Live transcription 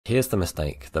Here's the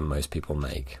mistake that most people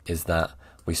make, is that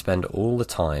we spend all the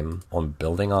time on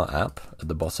building our app at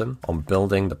the bottom, on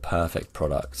building the perfect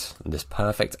product, this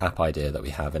perfect app idea that we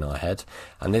have in our head.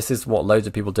 And this is what loads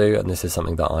of people do, and this is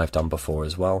something that I've done before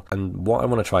as well. And what I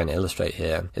want to try and illustrate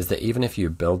here is that even if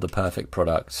you build the perfect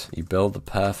product, you build the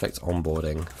perfect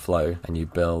onboarding flow, and you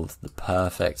build the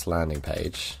perfect landing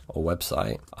page or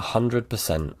website,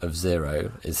 100% of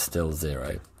zero is still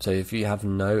zero. So if you have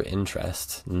no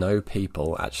interest, no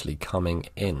people actually coming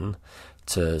in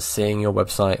to seeing your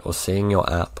website or seeing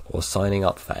your app or signing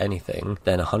up for anything,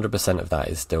 then 100% of that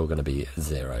is still going to be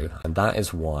zero. And that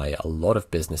is why a lot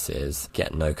of businesses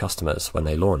get no customers when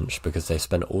they launch, because they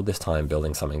spend all this time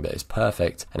building something that is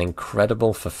perfect, an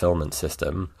incredible fulfillment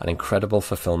system, an incredible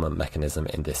fulfillment mechanism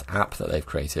in this app that they've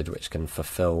created, which can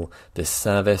fulfill this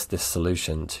service, this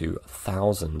solution to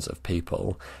thousands of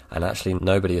people. And actually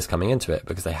nobody is coming into it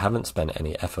because they haven't spent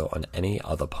any effort on any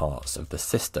other parts of the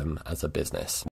system as a business.